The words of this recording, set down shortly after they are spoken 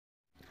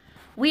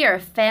We are a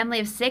family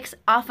of 6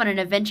 off on an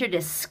adventure to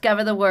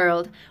discover the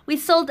world. We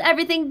sold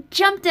everything,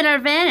 jumped in our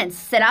van, and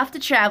set off to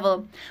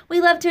travel. We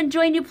love to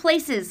enjoy new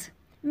places,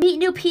 meet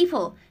new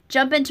people,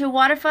 jump into a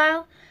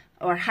waterfall,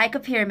 or hike a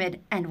pyramid,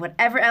 and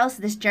whatever else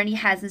this journey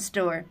has in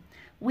store.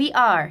 We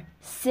are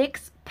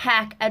 6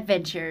 Pack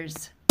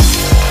Adventures.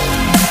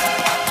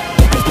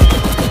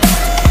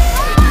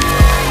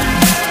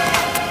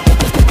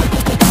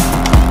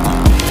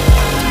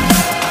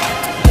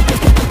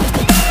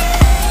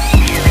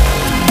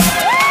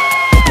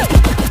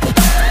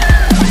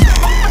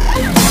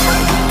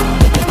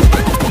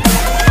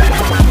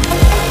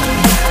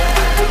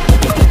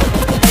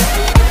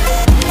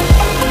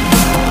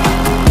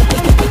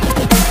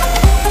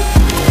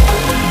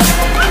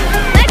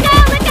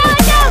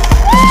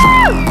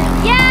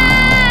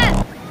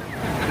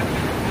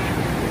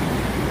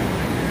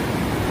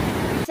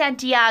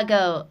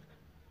 Santiago,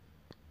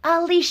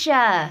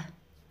 Alicia,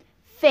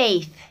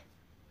 faith,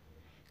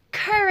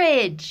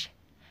 courage,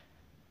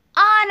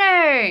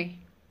 honor,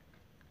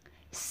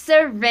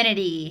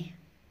 serenity.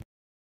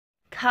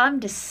 Come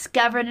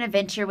discover an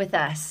adventure with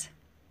us.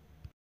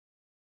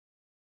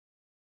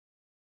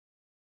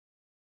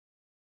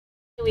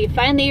 We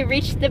finally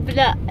reached the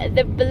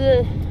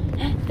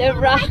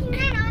rock.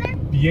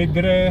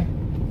 Piedra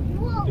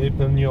del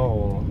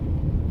Peñol.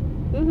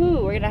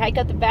 Woohoo! We're gonna hike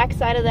up the back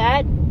side of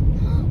that.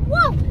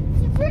 Whoa!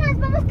 Nos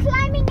vamos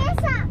climbing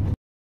esa!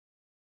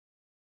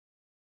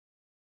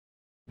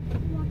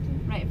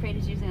 Right, Freight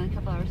is usually only a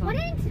couple hours long.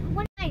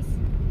 What nice.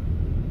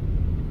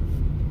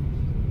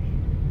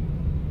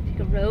 Take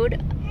a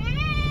road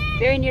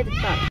very near the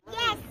top.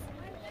 Yes!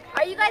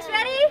 Are you guys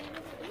ready?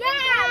 Yeah!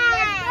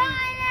 Let's go on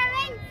an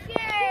adventure!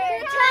 To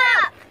the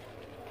top!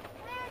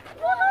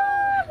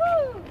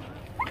 Woohoo!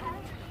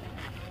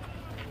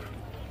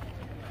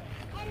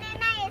 And then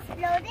I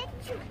exploded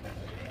too.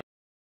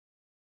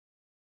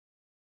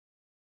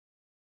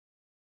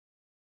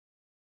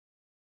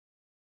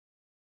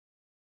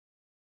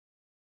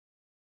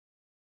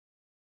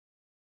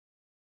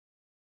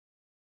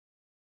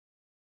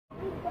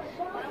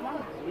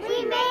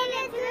 We made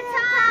it to the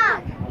top!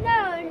 No,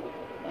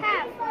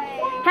 halfway.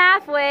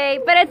 Halfway,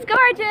 but it's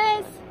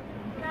gorgeous!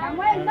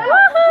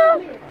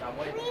 Woohoo!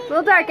 A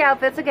little dark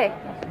outfits, okay.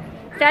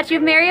 Statue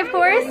of Mary, of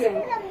course,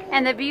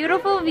 and the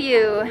beautiful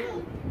view.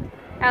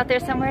 Out there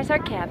somewhere is our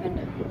cabin,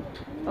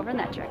 over in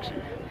that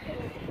direction.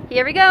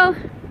 Here we go.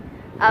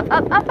 Up,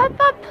 up, up, up,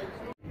 up.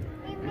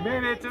 We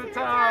made it to the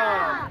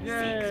top!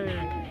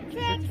 Yay!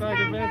 6 Pack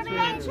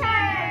Adventures!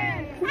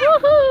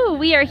 Woohoo!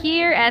 We are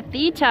here at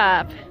the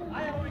top.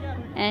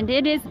 And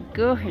it is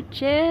gorgeous.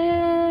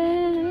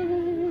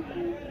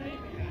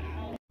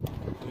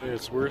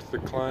 It's worth the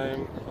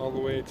climb all the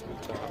way to the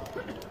top.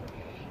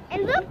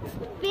 It looks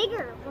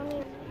bigger when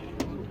you...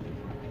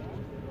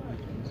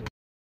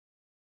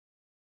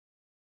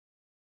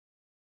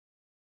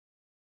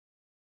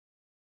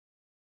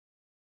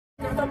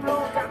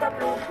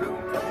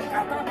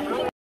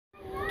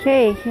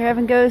 Okay, here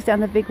Evan goes down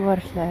the big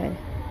water slide.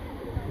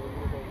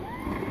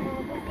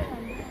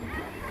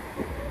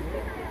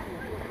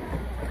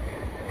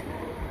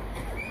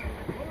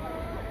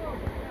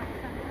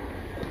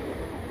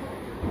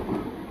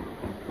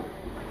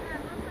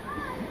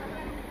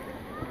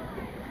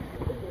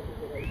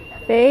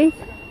 Faith.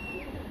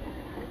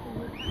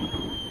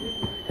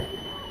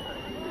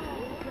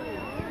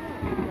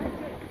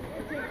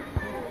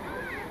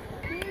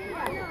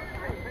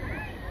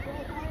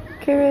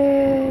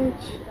 Courage.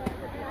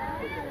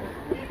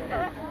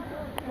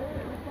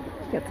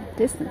 Got the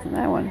distance on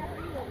that one.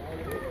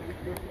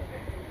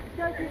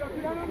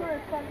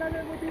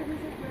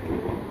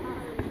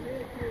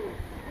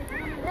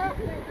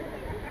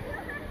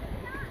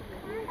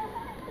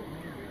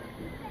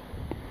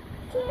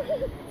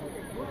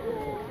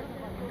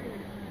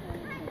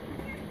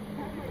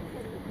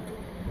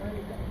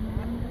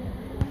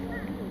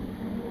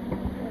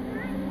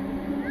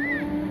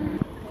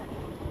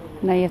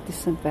 Now you have to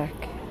swim back.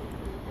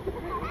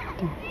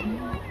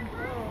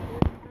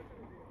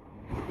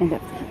 And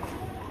up the hill.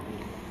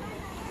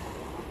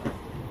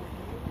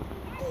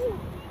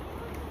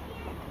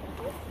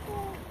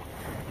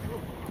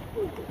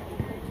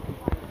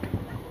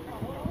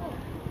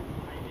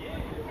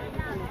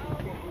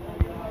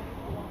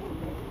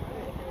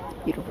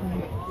 Beautiful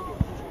here.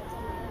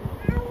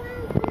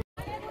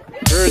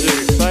 Courage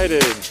is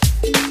excited.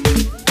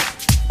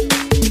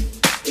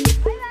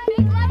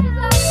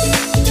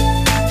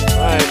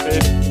 Bye,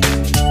 Faith.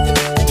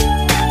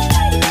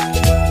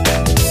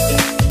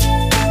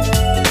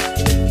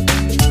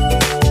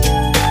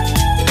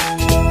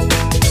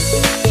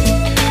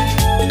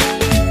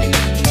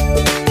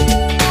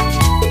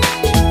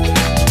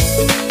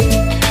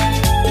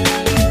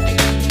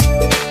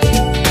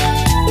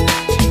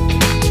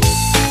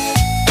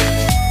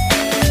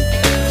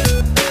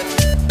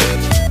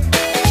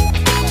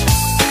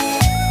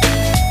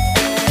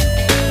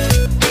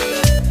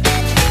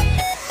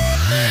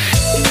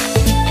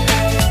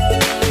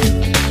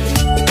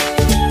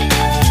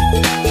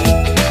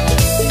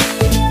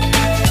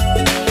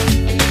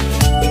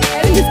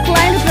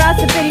 across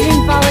the pit, he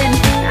didn't fall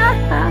in.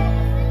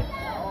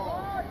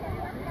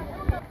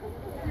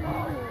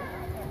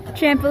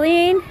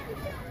 Trampoline.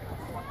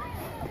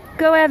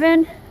 Go,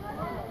 Evan.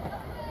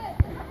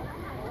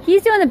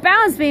 He's doing the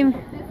balance beam.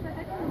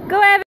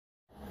 Go, Evan.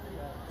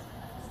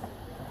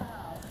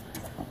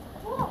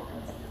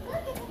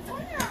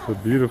 The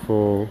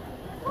beautiful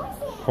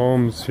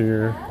homes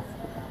here.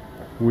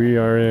 We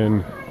are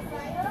in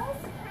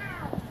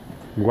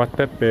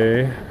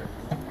Guatepe,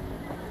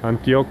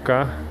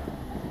 Antioquia,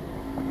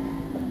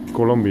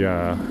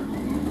 Colombia.